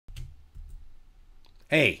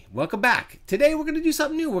Hey, welcome back. Today we're going to do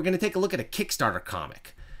something new. We're going to take a look at a Kickstarter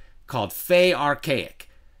comic called Fae Archaic.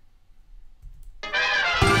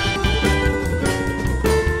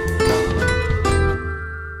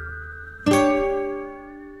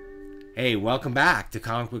 Hey, welcome back to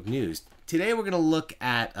Comic Book News. Today we're going to look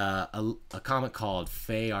at a comic called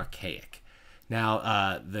Fae Archaic.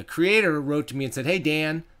 Now, the creator wrote to me and said, "Hey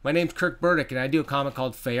Dan, my name's Kirk Burdick and I do a comic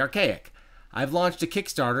called Fae Archaic. I've launched a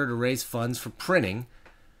Kickstarter to raise funds for printing.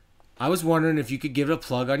 I was wondering if you could give it a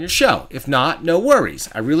plug on your show. If not, no worries.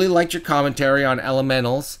 I really liked your commentary on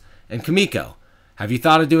Elementals and Kamiko. Have you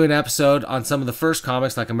thought of doing an episode on some of the first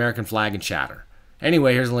comics like American Flag and Shatter?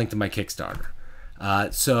 Anyway, here's a link to my Kickstarter."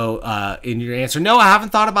 In your answer, no, I haven't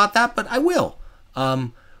thought about that, but I will.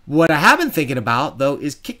 What I have been thinking about, though,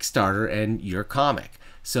 is Kickstarter and your comic.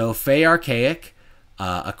 So, Fae Archaic,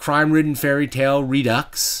 a crime-ridden fairy tale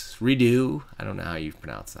redo, I don't know how you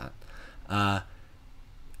pronounce that.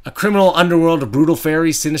 A criminal underworld of brutal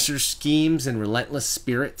fairies, sinister schemes, and relentless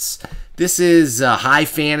spirits. This is high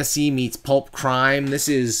fantasy meets pulp crime. This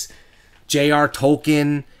is J.R.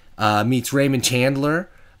 Tolkien meets Raymond Chandler.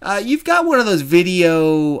 You've got one of those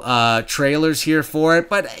video trailers here for it,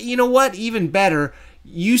 but you know what? Even better,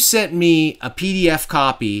 you sent me a PDF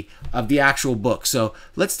copy of the actual book. So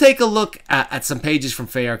let's take a look at some pages from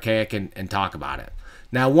Fae Archaic and talk about it.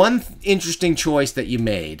 Now, one interesting choice that you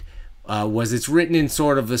made was it's written in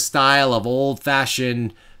sort of the style of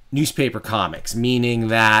old-fashioned newspaper comics, meaning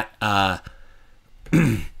that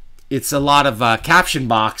it's a lot of caption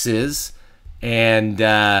boxes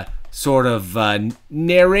and sort of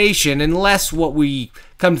narration, and less what we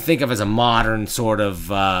come to think of as a modern sort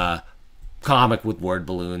of comic with word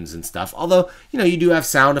balloons and stuff. Although, you know, you do have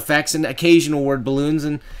sound effects and occasional word balloons,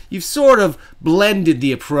 and you've sort of blended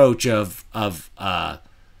the approach of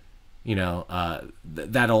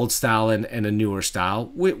that old style and a newer style,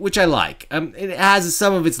 which I like. It has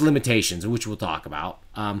some of its limitations, which we'll talk about.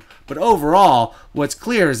 But overall, what's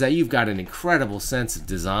clear is that you've got an incredible sense of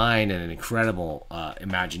design and an incredible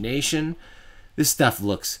imagination. This stuff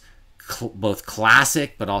looks both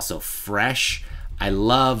classic but also fresh. I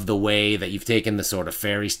love the way that you've taken the sort of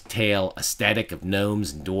fairy tale aesthetic of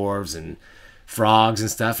gnomes and dwarves and frogs and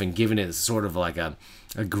stuff and given it sort of like a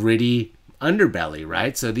gritty underbelly,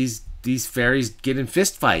 right? So these fairies get in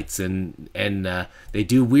fist fights and they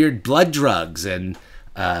do weird blood drugs and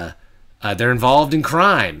they're involved in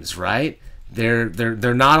crimes, right?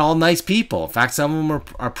 They're not all nice people. In fact, some of them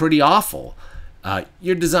are pretty awful.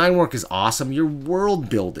 Your design work is awesome. Your world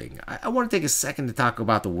building. I want to take a second to talk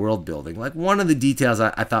about the world building. Like, one of the details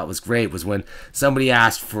I thought was great was when somebody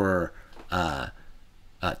asked for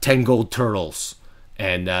 10 gold turtles,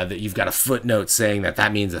 and that you've got a footnote saying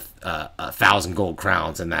that means 1,000 gold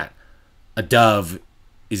crowns, and that a dove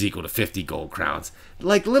is equal to 50 gold crowns.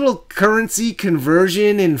 Like little currency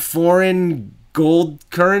conversion in foreign gold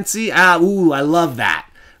currency. I love that.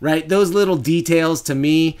 Right? Those little details to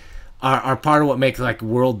me are part of what makes like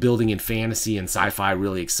world building in fantasy and sci-fi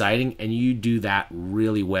really exciting, and you do that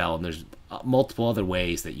really well. And there's multiple other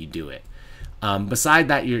ways that you do it. Beside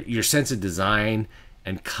that, your sense of design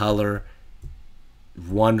and color,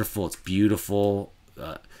 wonderful. It's beautiful.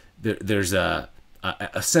 There's a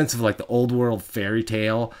sense of like the old world fairy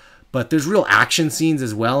tale, but there's real action scenes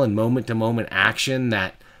as well, and moment to moment action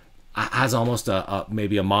that has almost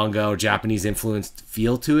maybe a manga or Japanese influenced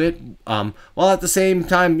feel to it, while at the same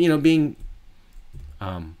time, you know, being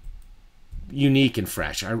unique and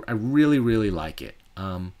fresh. I really like it.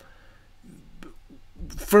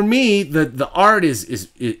 For me, the art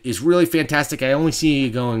is really fantastic. I only see you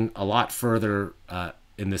going a lot further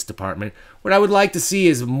in this department. What I would like to see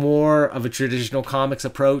is more of a traditional comics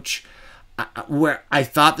approach, where I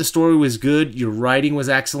thought the story was good, your writing was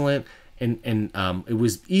excellent, and it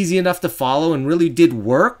was easy enough to follow and really did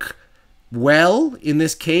work well in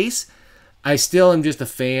this case. I still am just a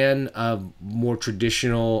fan of more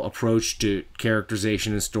traditional approach to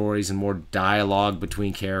characterization and stories and more dialogue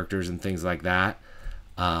between characters and things like that.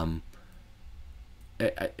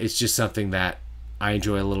 It's just something that I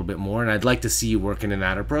enjoy a little bit more, and I'd like to see you working in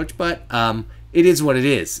that approach, but it is what it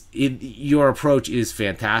is. Your approach is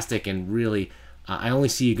fantastic, and really, I only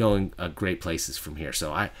see you going great places from here.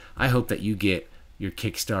 So I hope that you get your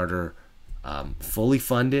Kickstarter fully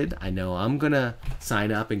funded. I know I'm going to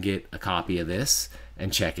sign up and get a copy of this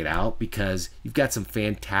and check it out, because you've got some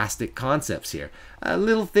fantastic concepts here.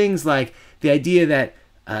 Little things like the idea that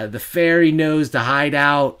the fairy knows to hide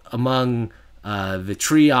out among the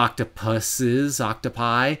tree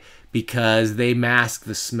octopi, because they mask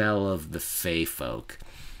the smell of the Fae folk.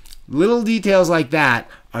 Little details like that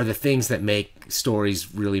are the things that make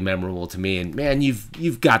story's really memorable to me, and man,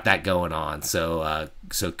 you've got that going on. So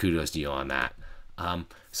so kudos to you on that.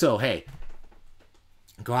 So hey,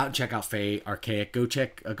 go out and check out Fae Archaic. Go to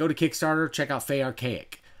Kickstarter, check out Fae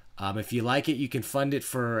Archaic. If you like it, you can fund it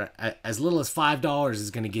for as little as $5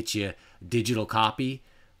 is going to get you a digital copy.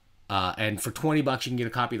 And for $20, you can get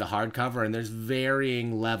a copy of the hardcover. And there's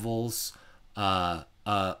varying levels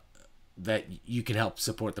that you can help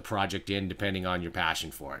support the project in, depending on your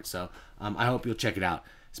passion for it. So I hope you'll check it out.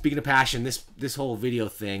 Speaking of passion, this whole video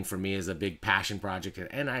thing for me is a big passion project,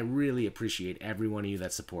 and I really appreciate every one of you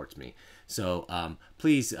that supports me. So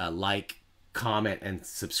please like, comment, and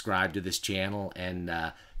subscribe to this channel, and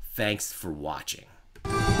thanks for watching.